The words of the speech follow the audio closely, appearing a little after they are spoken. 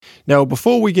Now,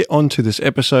 before we get on to this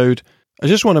episode, I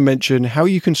just want to mention how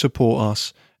you can support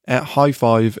us at High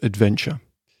Five Adventure.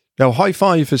 Now, High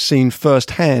Five has seen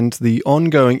firsthand the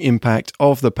ongoing impact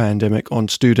of the pandemic on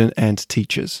student and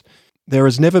teachers. There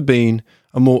has never been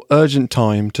a more urgent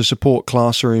time to support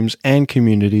classrooms and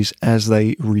communities as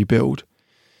they rebuild.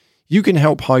 You can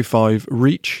help High Five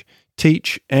reach,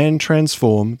 teach, and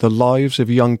transform the lives of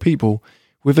young people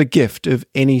with a gift of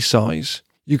any size.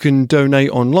 You can donate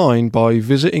online by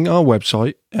visiting our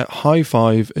website at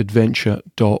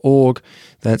highfiveadventure.org.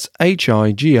 That's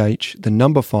HIGH,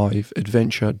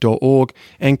 5adventure.org,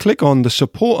 and click on the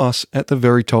Support Us at the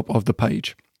very top of the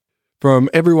page. From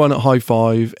everyone at High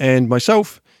Five and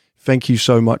myself, thank you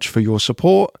so much for your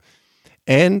support,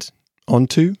 and on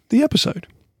to the episode.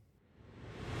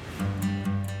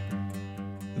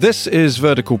 This is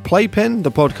Vertical Playpen, the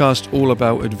podcast all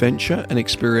about adventure and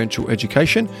experiential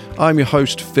education. I'm your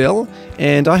host, Phil,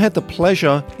 and I had the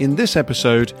pleasure in this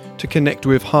episode to connect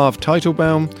with Harv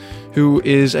Teitelbaum, who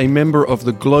is a member of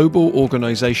the global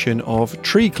organization of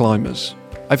Tree Climbers.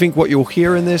 I think what you'll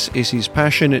hear in this is his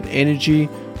passion and energy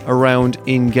around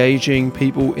engaging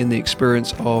people in the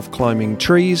experience of climbing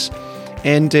trees,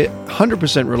 and it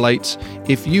 100% relates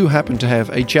if you happen to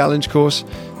have a challenge course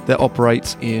that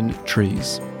operates in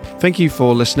trees. Thank you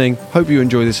for listening. Hope you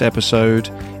enjoy this episode,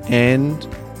 and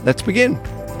let's begin.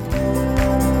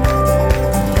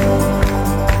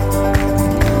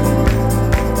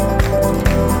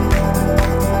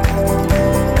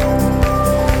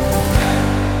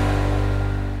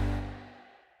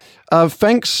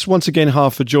 Thanks once again,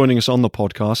 Harv, for joining us on the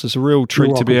podcast. It's a real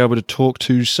treat to be able to talk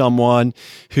to someone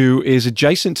who is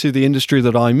adjacent to the industry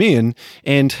that I'm in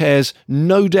and has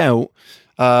no doubt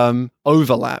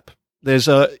overlap. There's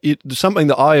something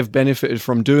that I have benefited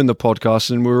from doing the podcast,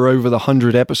 and we're over the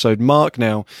 100 episode mark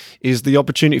now, is the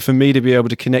opportunity for me to be able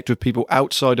to connect with people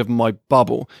outside of my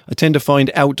bubble. I tend to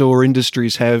find outdoor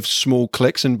industries have small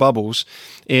cliques and bubbles,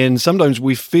 and sometimes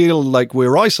we feel like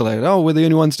we're isolated. Oh, we're the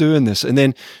only ones doing this. And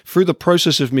then through the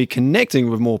process of me connecting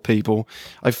with more people,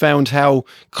 I found how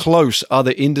close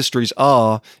other industries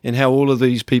are and how all of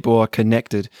these people are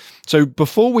connected. So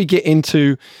before we get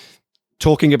into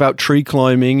talking about tree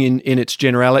climbing in its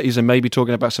generalities and maybe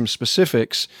talking about some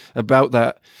specifics about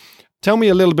that, tell me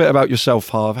a little bit about yourself,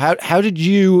 Harv. How did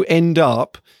you end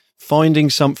up finding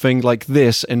something like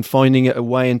this and finding it a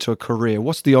way into a career?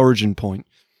 What's the origin point?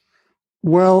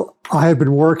 Well, I had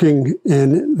been working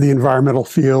in the environmental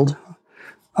field.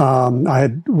 I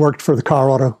had worked for the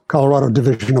Colorado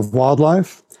Division of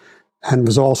Wildlife and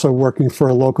was also working for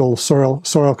a local soil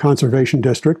conservation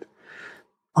district.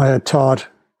 I had taught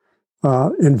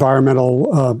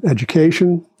environmental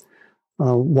education,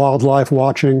 wildlife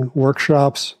watching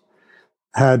workshops,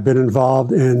 had been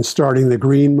involved in starting the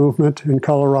green movement in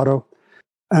Colorado,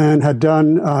 and had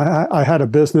done, I had a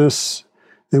business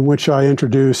in which I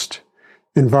introduced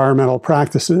environmental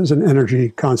practices and energy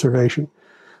conservation.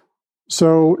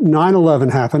 So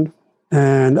 9/11 happened,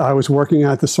 and I was working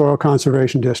at the Soil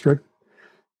Conservation District,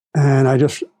 and I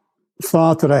just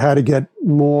thought that I had to get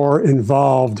more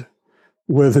involved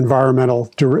with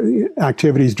environmental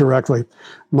activities directly.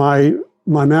 My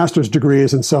master's degree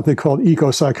is in something called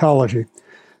ecopsychology,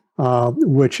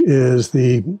 which is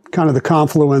the kind of the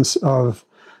confluence of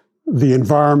the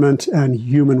environment and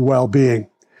human well-being.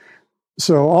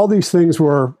 So all these things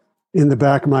were in the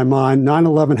back of my mind.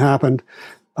 9/11 happened.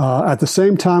 At the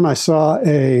same time, I saw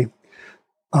a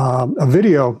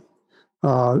video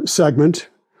segment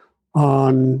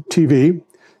on TV,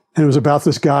 and it was about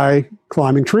this guy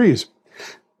climbing trees.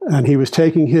 And he was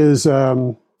taking his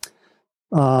girlfriend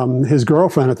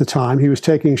at the time.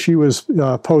 She was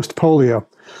post-polio,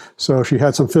 so she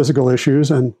had some physical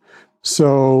issues, and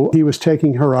so he was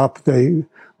taking her up.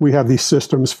 We have these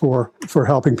systems for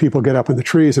helping people get up in the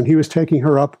trees, and he was taking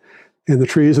her up in the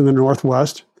trees in the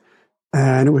Northwest,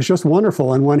 and it was just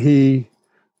wonderful. And when he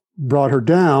brought her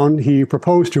down, he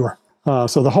proposed to her.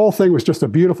 So the whole thing was just a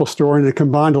beautiful story, and it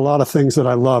combined a lot of things that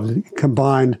I loved. It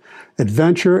combined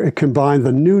adventure. It combined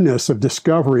the newness of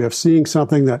discovery, of seeing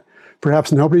something that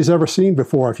perhaps nobody's ever seen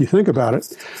before. If you think about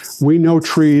it, we know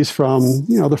trees from,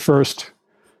 the first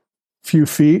few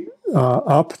feet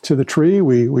up to the tree.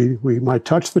 We might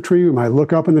touch the tree. We might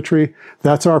look up in the tree.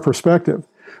 That's our perspective.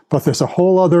 But there's a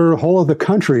whole other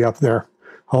country up there,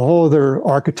 a whole other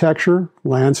architecture,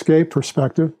 landscape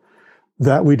perspective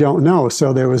that we don't know.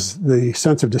 So there was the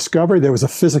sense of discovery. There was a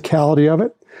physicality of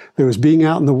it. There was being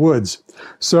out in the woods.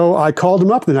 So I called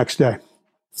him up the next day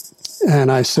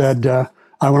and I said, I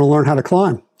want to learn how to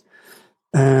climb.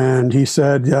 And he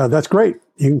said, that's great.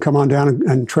 You can come on down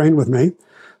and train with me.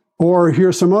 Or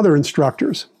here's some other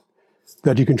instructors.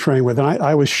 that you can train with. And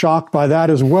I was shocked by that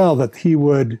as well, that he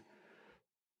would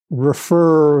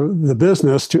refer the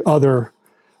business to other,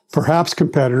 perhaps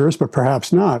competitors, but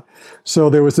perhaps not. So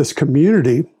there was this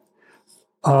community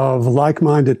of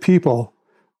like-minded people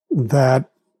that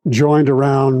joined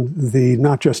around the,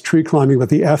 not just tree climbing, but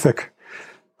the ethic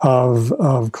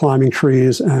of climbing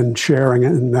trees and sharing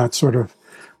it and that sort of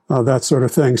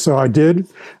thing. So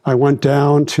I went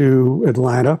down to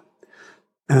Atlanta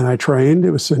and I trained.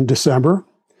 It was in December,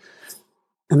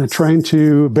 and I trained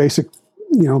to basic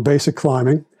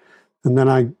climbing. And then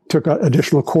I took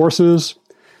additional courses,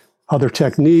 other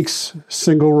techniques,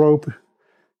 single rope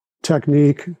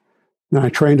technique. Then I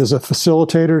trained as a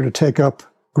facilitator to take up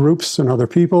groups and other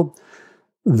people.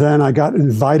 Then I got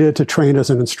invited to train as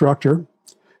an instructor,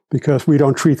 because we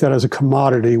don't treat that as a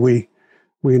commodity. We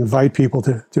invite people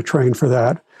to train for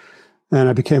that. And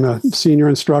I became a senior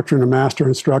instructor and a master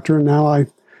instructor. And now I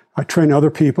train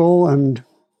other people, and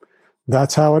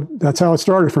that's how it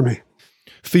started for me.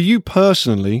 For you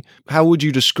personally, how would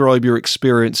you describe your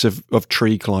experience of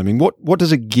tree climbing? What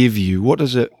does it give you? What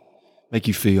does it make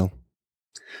you feel?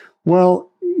 Well,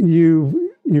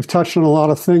 you've touched on a lot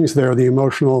of things there, the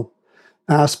emotional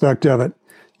aspect of it.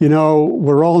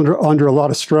 We're all under a lot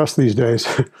of stress these days.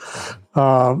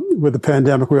 With the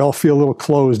pandemic, we all feel a little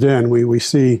closed in.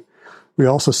 We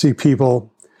also see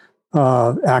people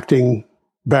acting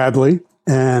badly,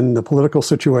 and the political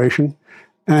situation.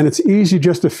 And it's easy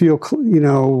just to feel,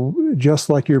 just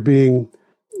like you're being,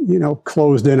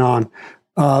 closed in on.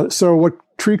 So what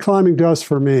tree climbing does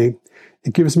for me,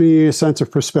 it gives me a sense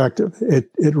of perspective.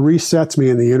 It resets me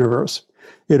in the universe.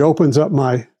 It opens up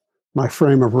my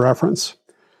frame of reference.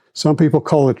 Some people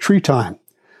call it tree time.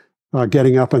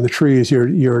 Getting up in the trees,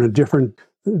 you're in a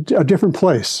different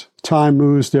place. Time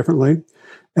moves differently,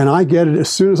 and I get it as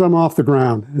soon as I'm off the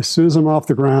ground. As soon as I'm off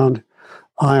the ground,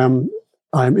 I'm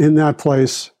in that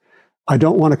place. I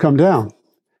don't want to come down.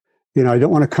 I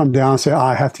don't want to come down and say,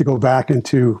 I have to go back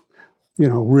into,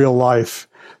 real life.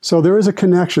 So there is a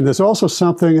connection. There's also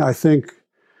something, I think,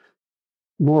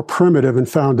 more primitive and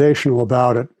foundational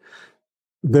about it.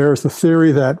 There's the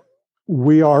theory that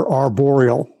we are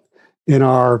arboreal in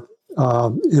our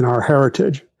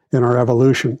heritage, in our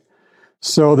evolution.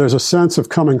 So there's a sense of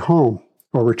coming home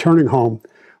or returning home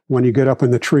when you get up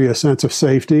in the tree, a sense of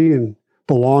safety and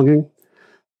belonging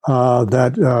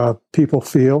that people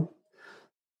feel,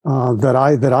 that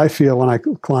I feel when I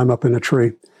climb up in a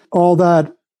tree. All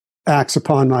that acts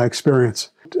upon my experience.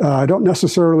 I don't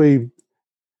necessarily,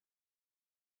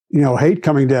 hate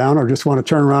coming down or just want to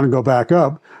turn around and go back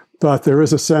up, but there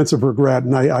is a sense of regret.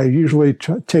 And I usually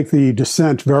take the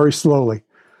descent very slowly,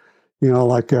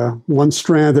 like one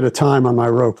strand at a time on my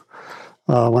rope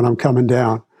when I'm coming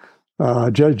down,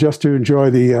 just to enjoy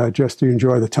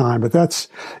the time. But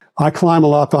I climb a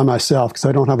lot by myself because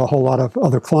I don't have a whole lot of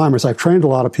other climbers. I've trained a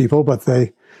lot of people, but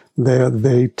they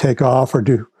take off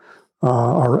or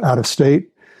are out of state.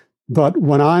 But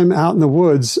when I'm out in the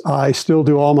woods, I still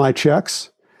do all my checks.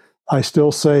 I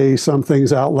still say some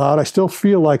things out loud. I still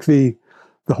feel like the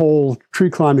whole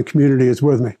tree climbing community is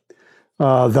with me,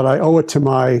 that I owe it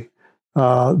to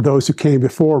those who came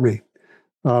before me,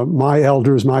 my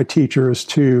elders, my teachers,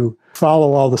 to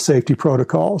follow all the safety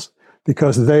protocols,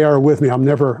 because they are with me. I'm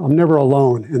never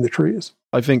alone in the trees.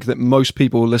 I think that most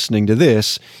people listening to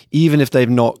this, even if they've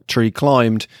not tree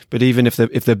climbed, but even if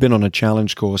they've been on a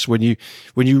challenge course, when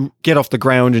you get off the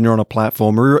ground and you're on a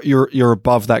platform, or you're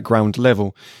above that ground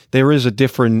level, there is a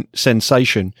different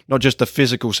sensation, not just the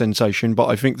physical sensation, but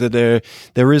I think that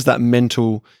there is that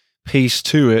mental piece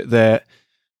to it that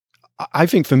I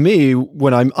think for me,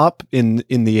 when I'm up in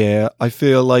the air, I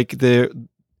feel like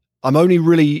I'm only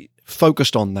really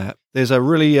focused on that. There's a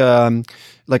really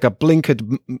like a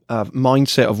blinkered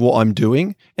mindset of what I'm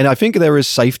doing, and I think there is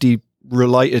safety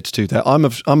related to that. I'm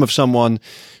of someone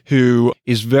who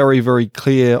is very, very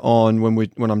clear on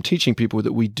when I'm teaching people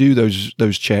that we do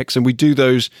those checks, and we do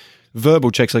those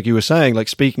verbal checks, like you were saying, like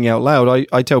speaking out loud.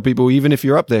 I tell people, even if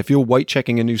you're up there, if you're weight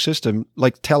checking a new system,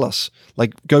 like tell us,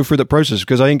 like go through the process,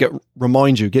 because I think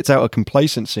remind you, gets out of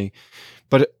complacency,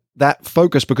 but that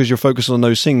focus, because you're focused on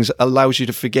those things, allows you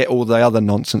to forget all the other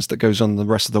nonsense that goes on in the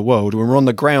rest of the world. When we're on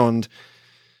the ground,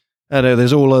 I know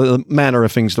there's all a manner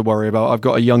of things to worry about. I've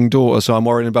got a young daughter, so I'm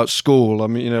worrying about school. I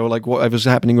mean, like whatever's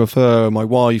happening with her, my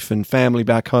wife and family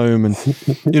back home, and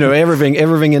everything.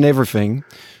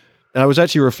 And I was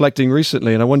actually reflecting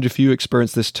recently, and I wonder if you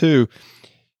experienced this too,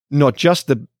 not just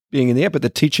the being in the air, but the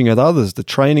teaching of others, the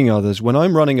training others. When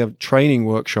I'm running a training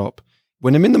workshop,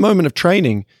 when I'm in the moment of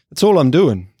training, that's all I'm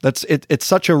doing. That's it. It's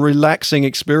such a relaxing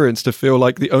experience to feel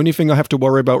like the only thing I have to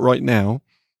worry about right now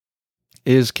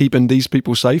is keeping these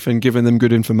people safe and giving them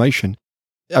good information.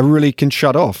 I really can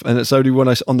shut off. And it's only when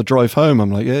on the drive home,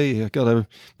 I'm like, hey, I got to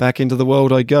back into the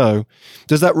world I go.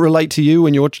 Does that relate to you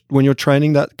when you're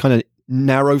training, that kind of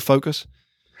narrow focus?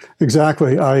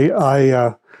 Exactly.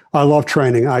 I love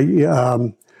training.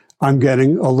 I'm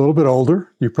getting a little bit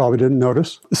older. You probably didn't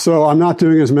notice. So I'm not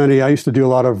doing as many. I used to do a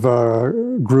lot of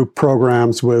group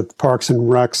programs with parks and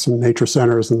recs and nature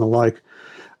centers and the like.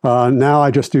 Now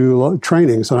I just do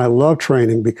trainings, and I love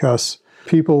training because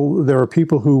there are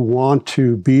people who want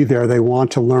to be there. They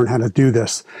want to learn how to do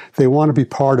this. They want to be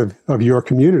part of your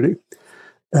community.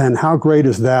 And how great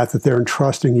is that they're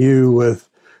entrusting you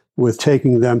with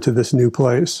taking them to this new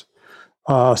place.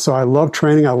 So I love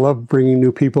training. I love bringing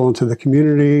new people into the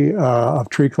community of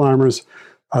tree climbers.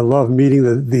 I love meeting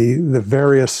the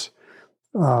various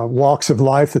walks of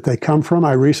life that they come from.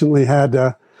 I recently had,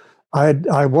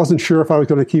 I wasn't sure if I was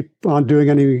going to keep on doing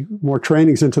any more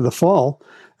trainings into the fall.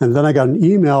 And then I got an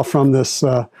email from this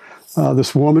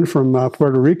woman from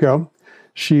Puerto Rico.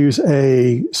 She's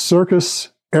a circus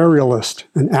aerialist,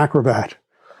 an acrobat.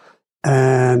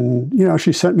 And,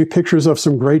 she sent me pictures of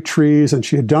some great trees, and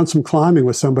she had done some climbing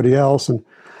with somebody else,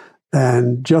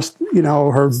 and just,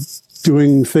 her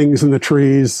doing things in the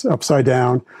trees upside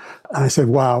down. And I said,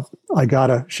 wow,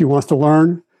 she wants to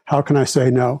learn. How can I say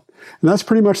no? And that's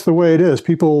pretty much the way it is.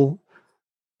 People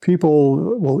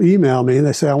will email me and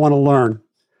they say, I want to learn.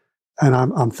 And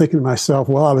I'm thinking to myself,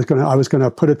 well, I was going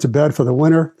to put it to bed for the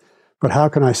winter, but how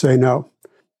can I say no?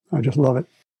 I just love it.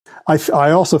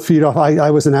 I also feed off.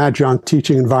 I was an adjunct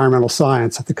teaching environmental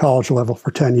science at the college level for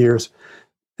 10 years.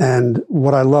 And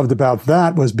what I loved about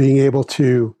that was being able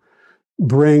to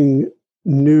bring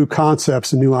new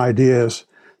concepts and new ideas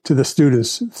to the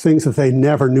students, things that they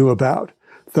never knew about,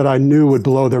 that I knew would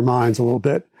blow their minds a little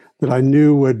bit, that I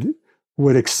knew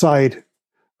would excite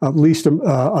at least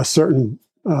a certain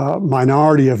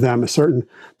minority of them, a certain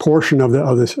portion of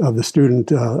the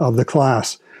student of the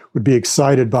class would be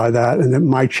excited by that, and it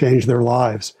might change their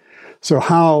lives. So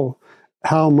how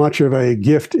much of a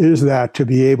gift is that to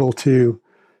be able to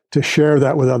share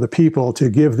that with other people,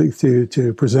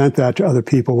 to present that to other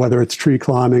people, whether it's tree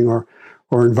climbing or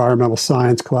environmental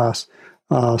science class.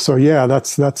 So yeah,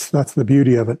 that's the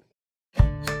beauty of it.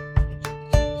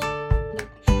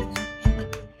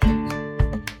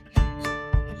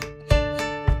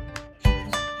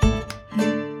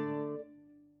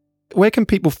 Where can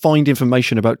people find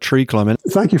information about tree climbing?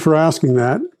 Thank you for asking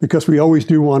that, because we always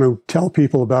do want to tell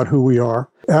people about who we are.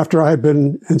 After I had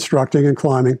been instructing and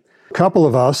climbing, a couple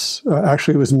of us,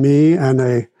 actually it was me and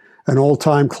an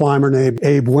old-time climber named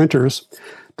Abe Winters,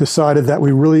 decided that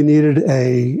we really needed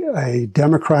a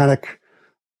democratic,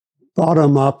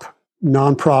 bottom-up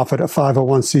nonprofit, a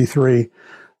 501c3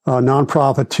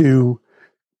 nonprofit, to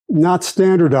not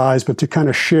standardize, but to kind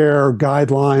of share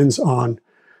guidelines on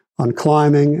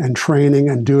climbing and training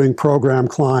and doing program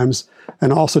climbs,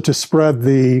 and also to spread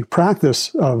the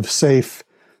practice of safe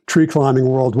tree climbing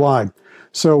worldwide.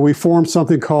 So we formed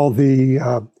something called the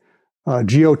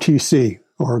GOTC,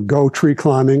 or Go Tree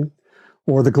Climbing,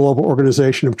 or the Global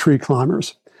Organization of Tree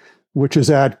Climbers, which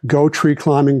is at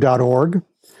gotreeclimbing.org.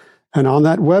 And on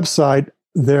that website,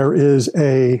 there is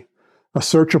a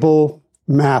searchable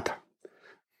map,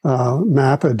 a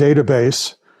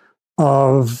database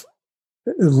of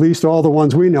at least all the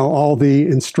ones we know, all the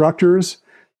instructors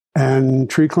and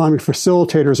tree climbing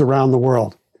facilitators around the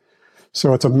world.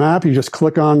 So it's a map. You just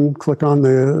click on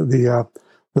the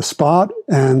spot,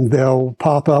 and they'll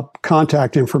pop up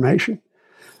contact information,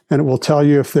 and it will tell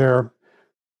you if they're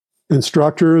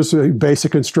instructors,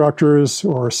 basic instructors,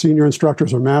 or senior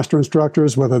instructors, or master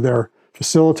instructors, whether they're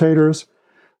facilitators.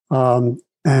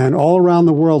 And all around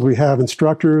the world, we have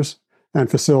instructors and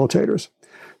facilitators.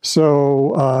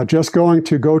 So just going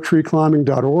to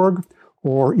gotreeclimbing.org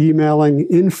or emailing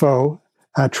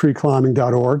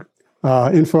info@treeclimbing.org,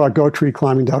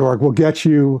 info@gotreeclimbing.org will get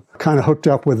you kind of hooked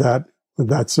up with that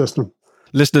system.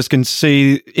 Listeners can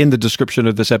see in the description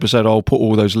of this episode, I'll put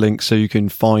all those links so you can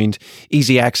find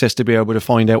easy access to be able to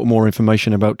find out more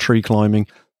information about tree climbing.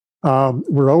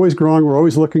 We're always growing. We're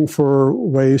always looking for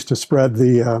ways to spread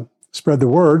the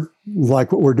word,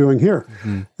 like what we're doing here,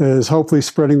 is hopefully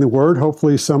spreading the word.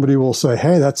 Hopefully somebody will say,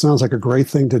 hey, that sounds like a great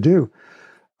thing to do.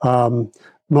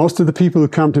 Most of the people who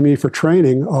come to me for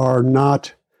training are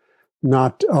not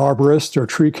arborists or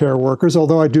tree care workers,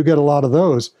 although I do get a lot of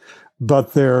those,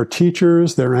 but they're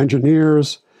teachers, they're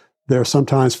engineers, they're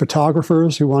sometimes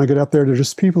photographers who want to get up there. They're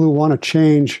just people who want to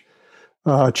change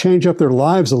up their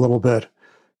lives a little bit.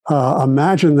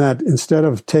 Imagine that instead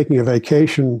of taking a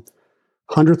vacation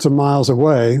hundreds of miles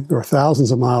away or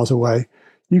thousands of miles away,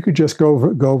 you could just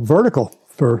go vertical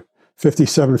for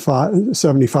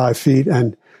 75 feet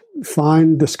and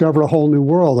discover a whole new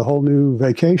world, a whole new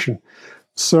vacation.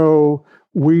 So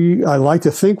I like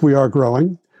to think we are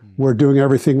growing. We're doing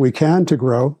everything we can to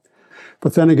grow.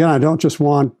 But then again, I don't just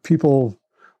want people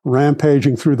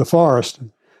rampaging through the forest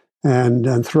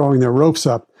and throwing their ropes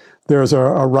up. There's a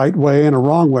right way and a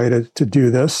wrong way to do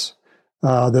this.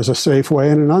 There's a safe way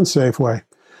and an unsafe way.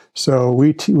 So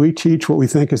we teach what we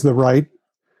think is the right,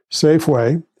 safe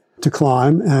way to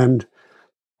climb. And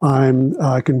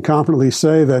I can confidently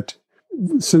say that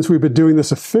since we've been doing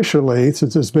this officially,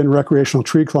 since it's been recreational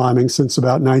tree climbing since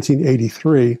about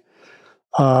 1983,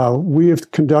 we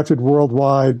have conducted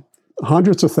worldwide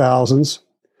hundreds of thousands,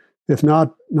 if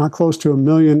not close to 1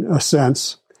 million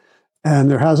ascents, and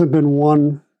there hasn't been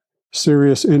one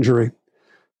serious injury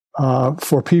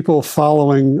for people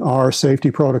following our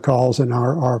safety protocols and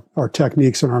our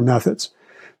techniques and our methods.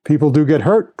 People do get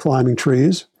hurt climbing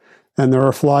trees, and there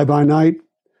are fly-by-night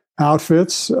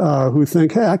outfits who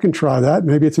think, hey, I can try that.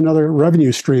 Maybe it's another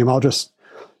revenue stream. I'll just,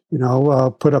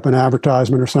 put up an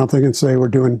advertisement or something and say we're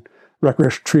doing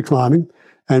recreational tree climbing,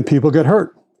 and people get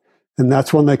hurt. And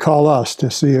that's when they call us to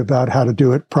see about how to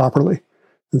do it properly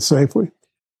and safely.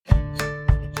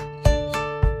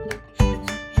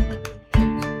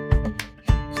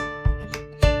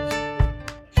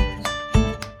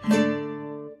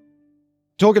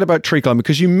 Talking about tree climbing,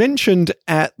 because you mentioned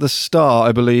at the start,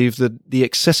 I believe, that the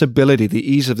accessibility, the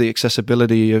ease of the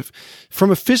accessibility from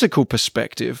a physical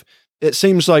perspective, it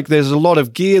seems like there's a lot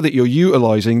of gear that you're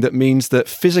utilizing that means that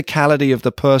physicality of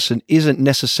the person isn't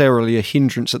necessarily a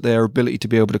hindrance at their ability to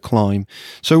be able to climb.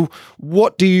 So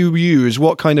what do you use?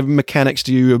 What kind of mechanics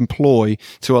do you employ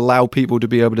to allow people to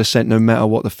be able to ascend no matter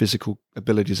what the physical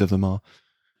abilities of them are?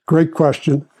 Great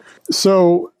question.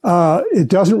 So it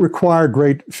doesn't require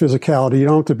great physicality. You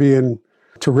don't have to be in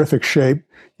terrific shape.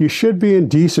 You should be in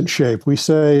decent shape. We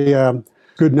say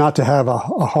good not to have a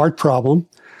heart problem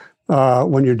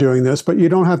when you're doing this, but you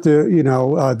don't have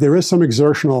to, there is some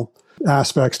exertional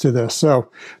aspects to this. So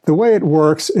the way it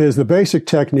works is the basic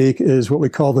technique is what we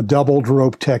call the doubled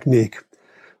rope technique,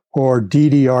 or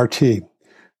DDRT.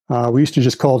 We used to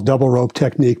just call it double rope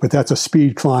technique, but that's a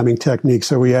speed climbing technique.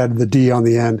 So we added the D on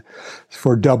the end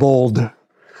for doubled,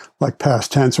 like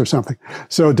past tense or something.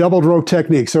 So doubled rope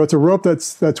technique. So it's a rope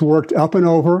that's worked up and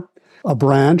over a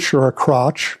branch or a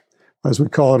crotch, as we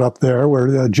call it up there,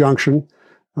 where the junction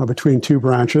between two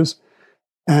branches.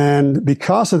 And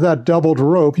because of that doubled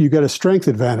rope, you get a strength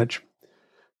advantage.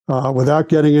 Without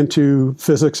getting into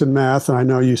physics and math, and I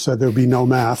know you said there would be no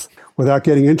math, without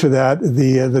getting into that,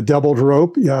 the doubled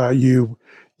rope, you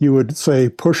would say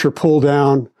push or pull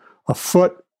down a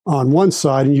foot on one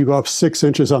side and you go up 6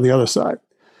 inches on the other side.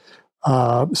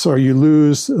 So you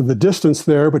lose the distance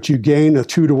there, but you gain a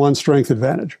 2-to-1 strength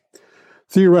advantage.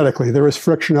 Theoretically, there is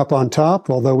friction up on top,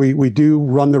 although we do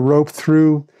run the rope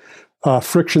through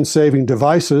friction-saving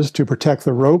devices to protect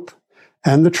the rope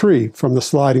and the tree from the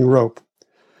sliding rope.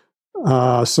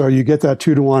 So you get that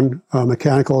 2-to-1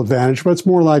 mechanical advantage, but it's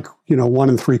more like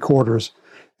 1 3/4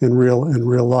 in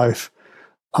real life.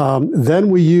 Then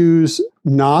we use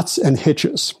knots and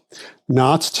hitches.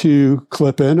 Knots to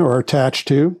clip in or attach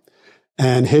to,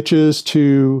 and hitches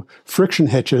to friction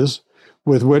hitches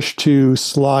with which to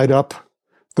slide up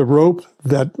the rope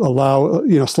that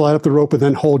slide up the rope and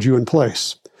then hold you in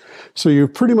place. So you're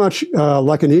pretty much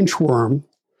like an inchworm,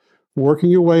 working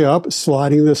your way up,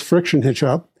 sliding this friction hitch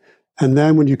up. And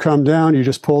then when you come down, you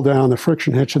just pull down the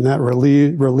friction hitch and that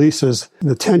releases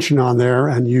the tension on there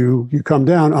and you come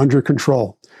down under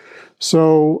control.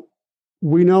 So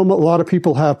we know a lot of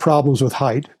people have problems with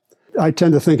height. I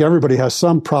tend to think everybody has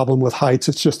some problem with heights.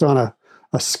 It's just on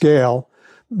a scale.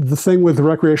 The thing with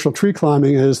recreational tree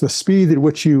climbing is the speed at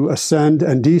which you ascend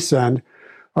and descend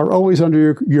are always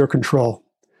under your control.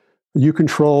 You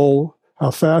control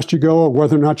how fast you go or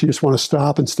whether or not you just want to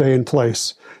stop and stay in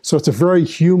place. So it's a very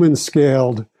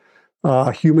human-scaled,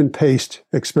 human-paced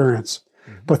experience.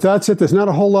 Mm-hmm. But that's it. There's not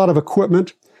a whole lot of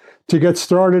equipment. To get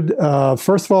started,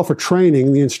 first of all, for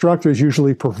training, the instructors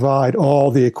usually provide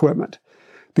all the equipment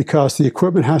because the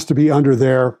equipment has to be under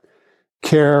their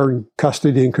care and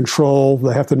custody and control.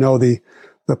 They have to know the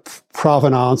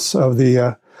provenance of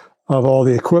all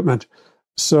the equipment.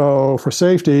 So for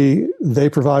safety, they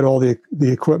provide all the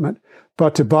equipment.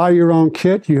 But to buy your own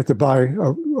kit, you have to buy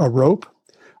a rope.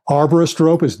 Arborist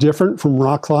rope is different from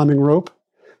rock climbing rope,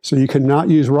 so you cannot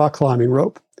use rock climbing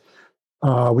rope.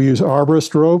 We use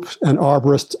arborist ropes and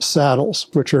arborist saddles,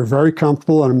 which are very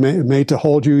comfortable and made to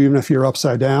hold you even if you're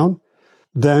upside down.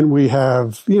 Then we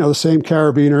have, the same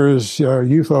carabiners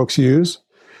you folks use,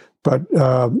 But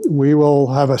we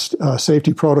will have a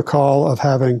safety protocol of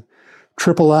having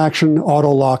triple action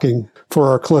auto locking for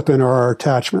our clip-in or our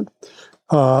attachment.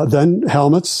 Then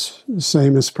helmets,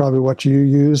 same as probably what you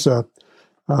use,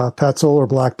 Petzl or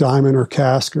Black Diamond or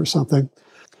Kask or something.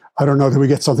 I don't know, do we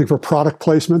get something for product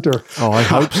placement? Or Oh, I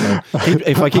hope so.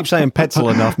 If I keep saying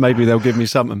Petzl enough, maybe they'll give me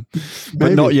something.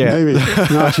 But not yet. Maybe,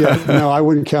 not yet. No, I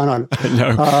wouldn't count on it.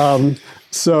 No.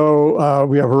 So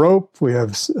we have a rope, we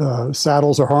have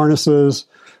saddles or harnesses,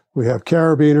 we have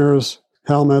carabiners,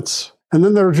 helmets, and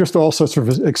then there are just all sorts of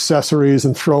accessories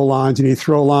and throw lines. You need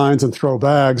throw lines and throw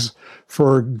bags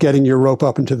for getting your rope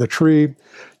up into the tree.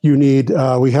 You need,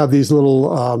 we have these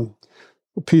little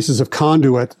pieces of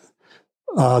conduit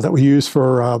that we use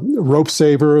for rope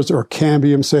savers or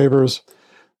cambium savers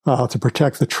to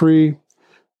protect the tree.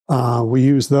 We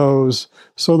use those.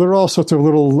 So there are all sorts of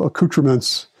little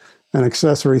accoutrements and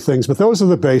accessory things, but those are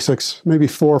the basics, maybe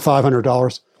 $400 or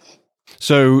 $500.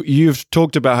 So you've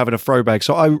talked about having a throw bag.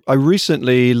 So I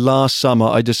recently, last summer,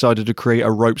 I decided to create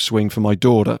a rope swing for my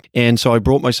daughter. And so I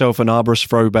brought myself an arborist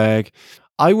throw bag.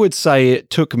 I would say it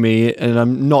took me, and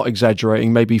I'm not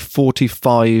exaggerating, maybe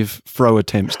 45 throw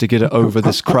attempts to get it over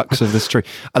this crux of this tree.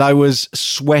 And I was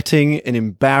sweating and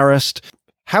embarrassed.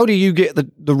 How do you get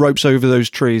the ropes over those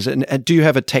trees? And do you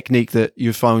have a technique that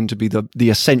you found to be the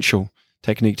essential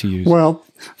technique to use? Well,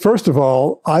 first of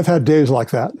all, I've had days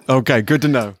like that. Okay, good to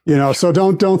know. So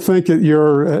don't think that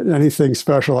you're anything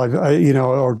special. I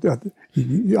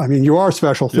mean, you are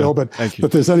special, Phil, but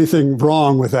there's anything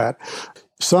wrong with that.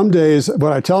 Some days,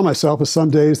 what I tell myself is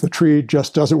some days the tree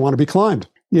just doesn't want to be climbed.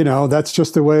 That's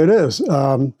just the way it is.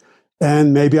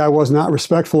 And maybe I was not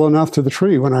respectful enough to the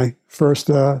tree when I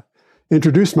first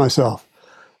introduced myself.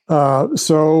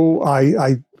 So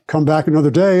I come back another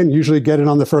day and usually get it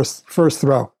on the first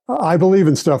throw. I believe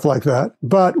in stuff like that.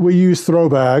 But we use throw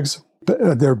bags.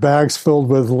 They're bags filled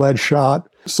with lead shot.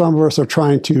 Some of us are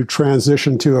trying to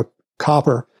transition to a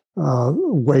copper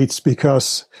weights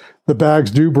because the bags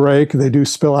do break, they do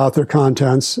spill out their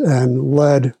contents, and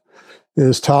lead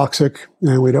is toxic,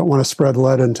 and we don't want to spread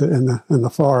lead in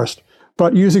the forest.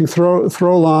 But using throw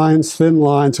lines, thin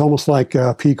lines, almost like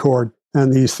P-cord,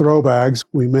 and these throw bags,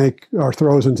 we make our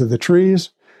throws into the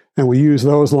trees, and we use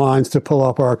those lines to pull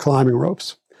up our climbing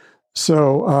ropes.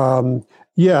 So,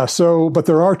 but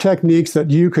there are techniques that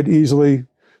you could easily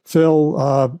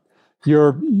fill.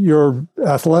 You're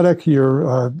athletic,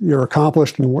 you're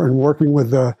accomplished in working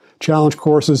with the challenge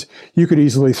courses. You could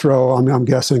easily throw, I'm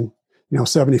guessing,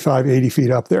 75, 80 feet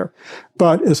up there.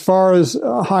 But as far as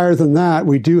higher than that,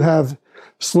 we do have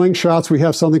slingshots. We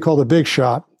have something called a big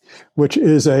shot, which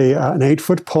is an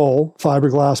 8-foot pole,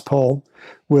 fiberglass pole,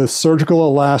 with surgical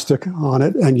elastic on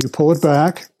it, and you pull it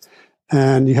back,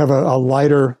 and you have a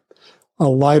lighter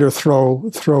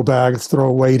throw bag,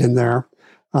 throw weight in there.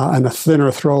 And a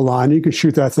thinner throw line. You can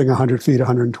shoot that thing 100 feet,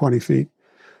 120 feet.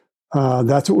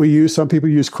 That's what we use. Some people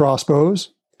use crossbows.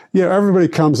 Everybody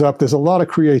comes up. There's a lot of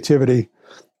creativity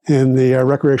in the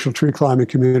recreational tree climbing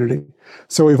community.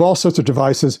 So we have all sorts of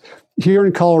devices. Here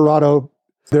in Colorado,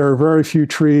 there are very few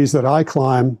trees that I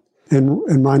climb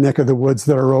in my neck of the woods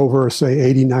that are over, say,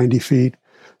 80, 90 feet.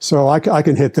 So I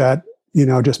can hit that,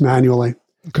 just manually.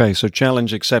 Okay, so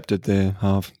challenge accepted there,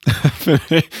 Harv.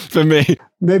 for me.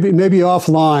 Maybe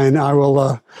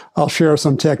offline, I'll share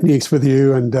some techniques with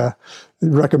you and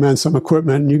recommend some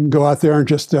equipment. You can go out there and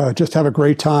just have a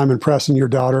great time impressing your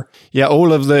daughter. Yeah,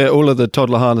 all of the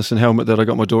toddler harness and helmet that I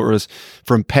got my daughter is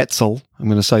from Petzl. I'm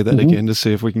going to say that again to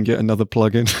see if we can get another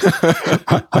plug in.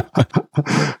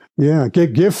 Yeah,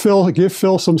 give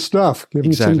Phil some stuff. Give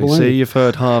exactly. Him some See, you've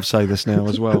heard Harv say this now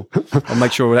as well. I'll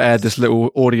make sure to add this little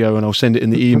audio and I'll send it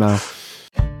in the email.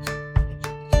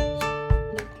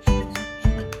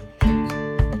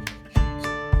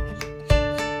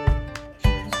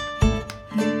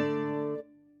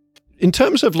 In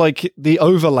terms of like the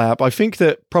overlap, I think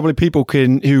that probably people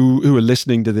who are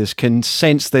listening to this can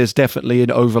sense there's definitely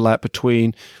an overlap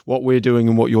between what we're doing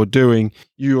and what you're doing.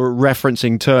 You're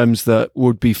referencing terms that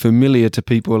would be familiar to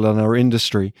people in our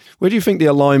industry. Where do you think the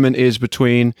alignment is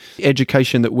between the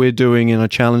education that we're doing in a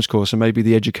challenge course and maybe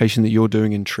the education that you're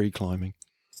doing in tree climbing?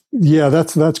 Yeah,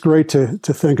 that's great to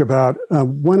think about.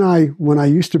 When I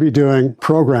used to be doing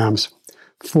programs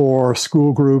for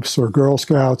school groups or Girl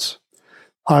Scouts,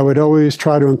 I would always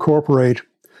try to incorporate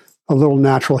a little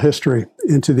natural history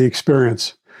into the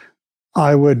experience.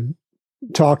 I would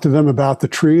talk to them about the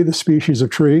tree, the species of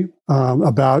tree,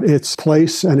 about its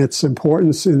place and its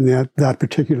importance in that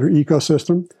particular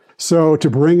ecosystem. So to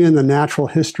bring in the natural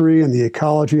history and the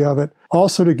ecology of it,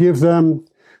 also to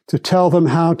tell them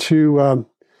how to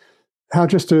how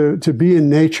just to be in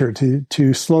nature,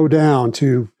 to slow down,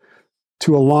 to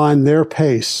align their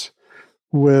pace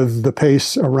with the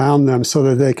pace around them, so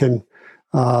that they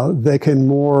can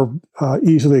more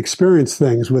easily experience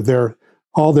things with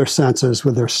all their senses,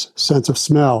 with their sense of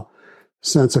smell,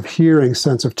 sense of hearing,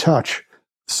 sense of touch.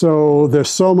 So there's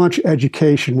so much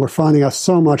education. We're finding out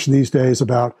so much these days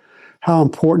about how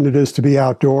important it is to be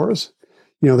outdoors.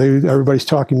 Everybody's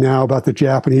talking now about the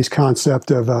Japanese concept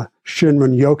of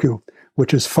Shinrin-yoku,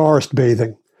 which is forest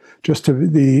bathing. Just to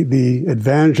the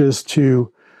advantages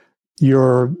to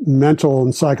your mental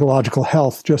and psychological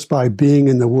health just by being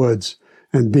in the woods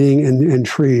and being in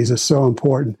trees is so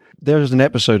important. There's an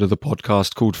episode of the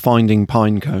podcast called Finding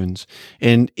Pine Cones.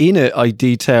 And in it, I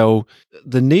detail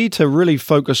the need to really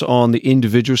focus on the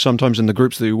individual, sometimes in the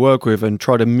groups that we work with, and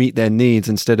try to meet their needs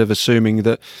instead of assuming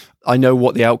that I know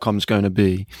what the outcome's going to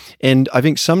be. And I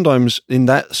think sometimes in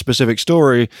that specific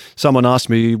story, someone asked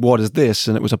me, what is this?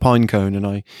 And it was a pine cone. And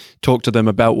I talked to them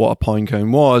about what a pine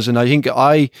cone was. And I think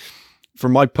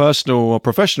from my personal or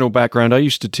professional background, I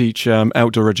used to teach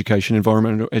outdoor education,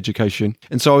 environmental education.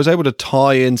 And so I was able to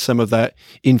tie in some of that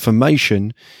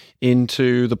information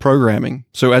into the programming.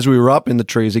 So as we were up in the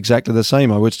trees, exactly the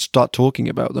same, I would start talking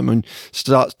about them and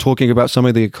start talking about some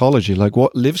of the ecology, like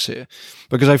what lives here.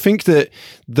 Because I think that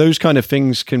those kind of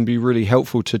things can be really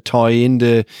helpful to tie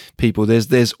into people.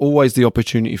 There's always the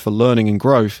opportunity for learning and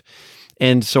growth.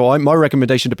 And so my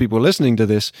recommendation to people listening to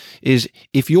this is,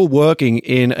 if you're working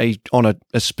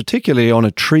particularly on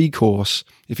a tree course,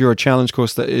 if you're a challenge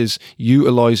course that is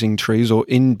utilizing trees or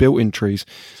built in trees,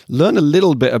 learn a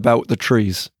little bit about the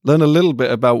trees. Learn a little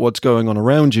bit about what's going on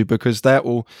around you, because that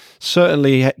will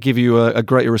certainly give you a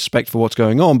greater respect for what's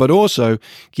going on, but also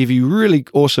give you really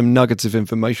awesome nuggets of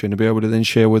information to be able to then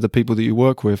share with the people that you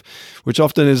work with, which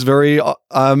often is very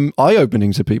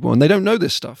eye-opening to people, and they don't know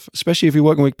this stuff, especially if you're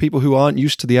working with people who aren't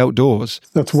used to the outdoors.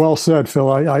 That's well said,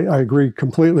 Phil. I agree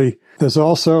completely. There's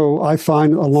also, I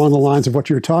find, along the lines of what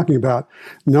you're talking about,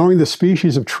 knowing the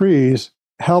species of trees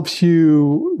helps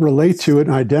you relate to it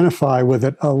and identify with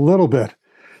it a little bit.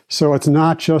 So it's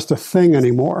not just a thing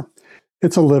anymore.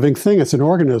 It's a living thing. It's an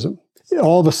organism.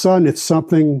 All of a sudden, it's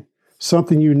something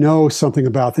you know something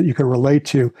about that you can relate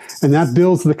to. And that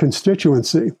builds the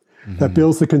constituency. Mm-hmm. That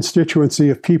builds the constituency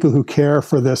of people who care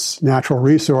for this natural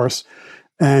resource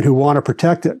and who want to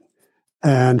protect it,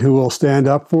 and who will stand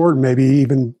up for it, and maybe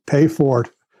even pay for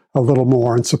it a little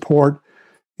more, and support,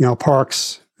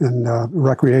 parks and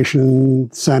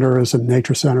recreation centers and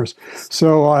nature centers.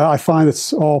 So I find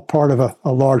it's all part of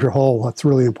a larger whole. That's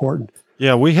really important.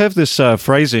 Yeah, we have this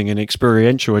phrasing in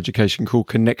experiential education called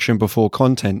connection before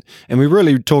content. And we're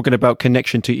really talking about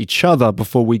connection to each other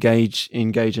before we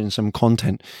engage in some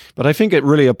content. But I think it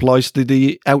really applies to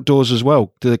the outdoors as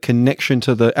well. The connection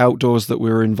to the outdoors that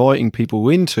we're inviting people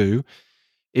into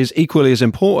is equally as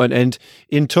important. And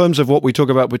in terms of what we talk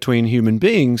about between human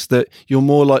beings, that you're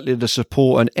more likely to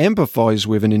support and empathize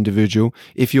with an individual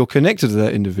if you're connected to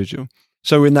that individual.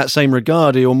 So in that same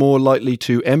regard, you're more likely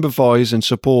to empathize and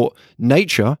support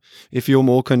nature if you're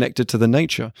more connected to the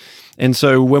nature. And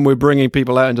so when we're bringing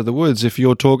people out into the woods, if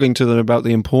you're talking to them about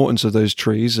the importance of those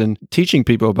trees and teaching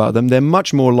people about them, they're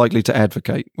much more likely to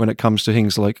advocate when it comes to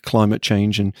things like climate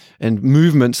change and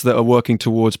movements that are working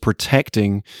towards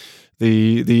protecting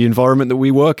the environment that we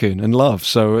work in and love.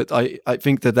 So I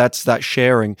think that's that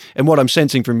sharing. And what I'm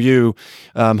sensing from you,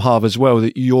 Harv, as well,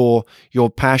 that your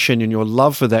passion and your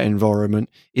love for that environment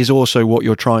is also what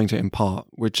you're trying to impart,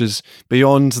 which is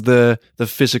beyond the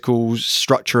physical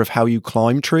structure of how you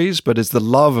climb trees, but it's the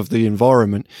love of the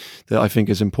environment that I think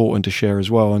is important to share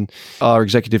as well. And our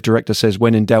executive director says,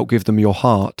 when in doubt, give them your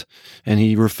heart. And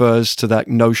he refers to that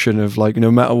notion of, like,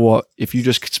 no matter what, if you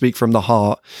just speak from the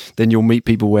heart, then you'll meet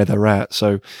people where they're at.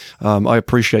 So I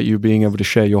appreciate you being able to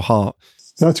share your heart.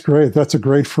 That's great. That's a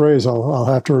great phrase. I'll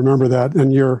have to remember that.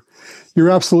 And you're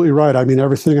absolutely right. I mean,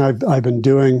 everything I've been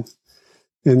doing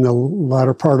in the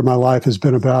latter part of my life has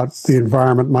been about the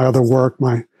environment. My other work,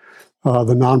 the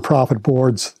nonprofit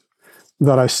boards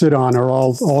that I sit on are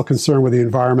all concerned with the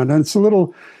environment. And it's a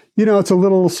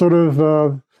little, sort of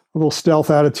a little stealth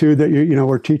attitude that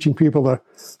we're teaching people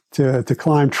to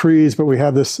climb trees, but we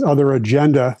have this other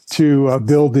agenda to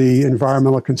build the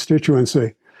environmental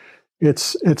constituency.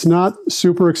 It's not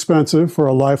super expensive for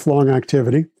a lifelong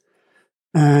activity,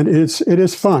 and it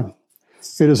is fun.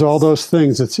 It is all those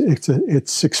things.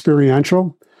 It's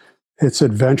experiential, it's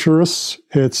adventurous,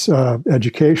 it's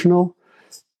educational,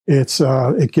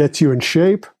 it gets you in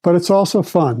shape, but it's also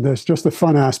fun. There's just the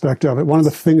fun aspect of it. One of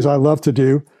the things I love to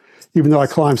do, even though I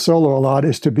climb solo a lot,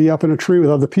 is to be up in a tree with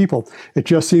other people. It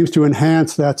just seems to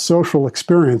enhance that social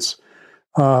experience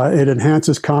It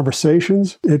enhances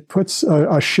conversations. It puts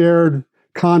a shared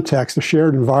context, a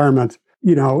shared environment,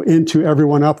 into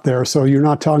everyone up there. So you're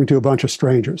not talking to a bunch of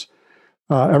strangers.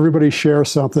 Everybody shares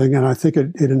something, and I think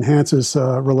it enhances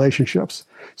relationships.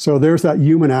 So there's that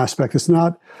human aspect.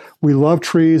 We love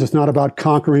trees. It's not about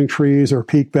conquering trees or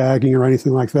peak bagging or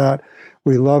anything like that.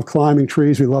 We love climbing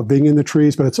trees. We love being in the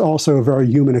trees, but it's also a very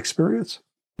human experience.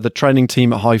 The training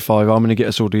team at High Five, I'm going to get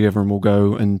us all together and we'll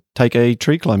go and take a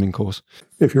tree climbing course.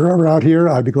 If you're ever out here,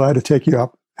 I'd be glad to take you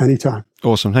up anytime.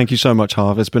 Awesome. Thank you so much,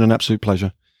 Harv. It's been an absolute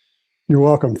pleasure. You're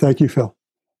welcome. Thank you, Phil.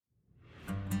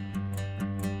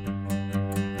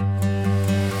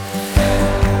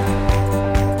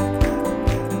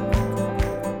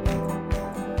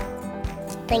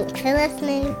 Thanks for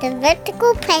listening to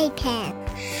Vertical Playtime.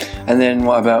 And then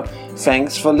what about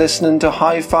thanks for listening to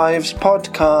High Five's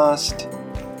podcast?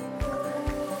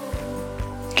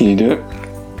 Can you do it?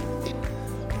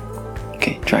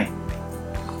 Okay, try.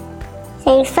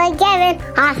 Thanks for giving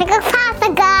Arthur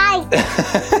Pasta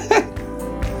Guy.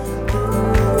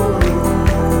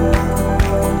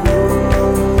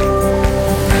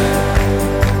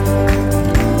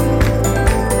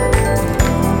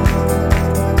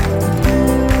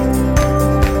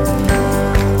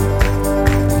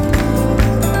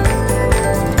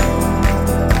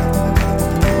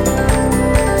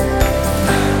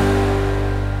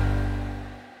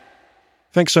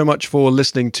 Thanks so much for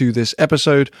listening to this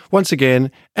episode. Once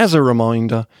again, as a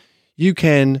reminder, you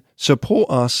can support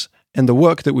us and the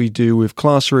work that we do with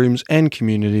classrooms and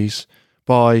communities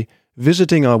by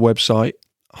visiting our website,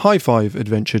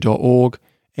 highfiveadventure.org,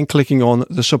 and clicking on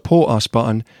the Support Us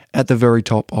button at the very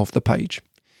top of the page.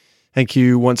 Thank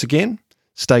you once again.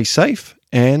 Stay safe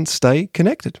and stay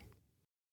connected.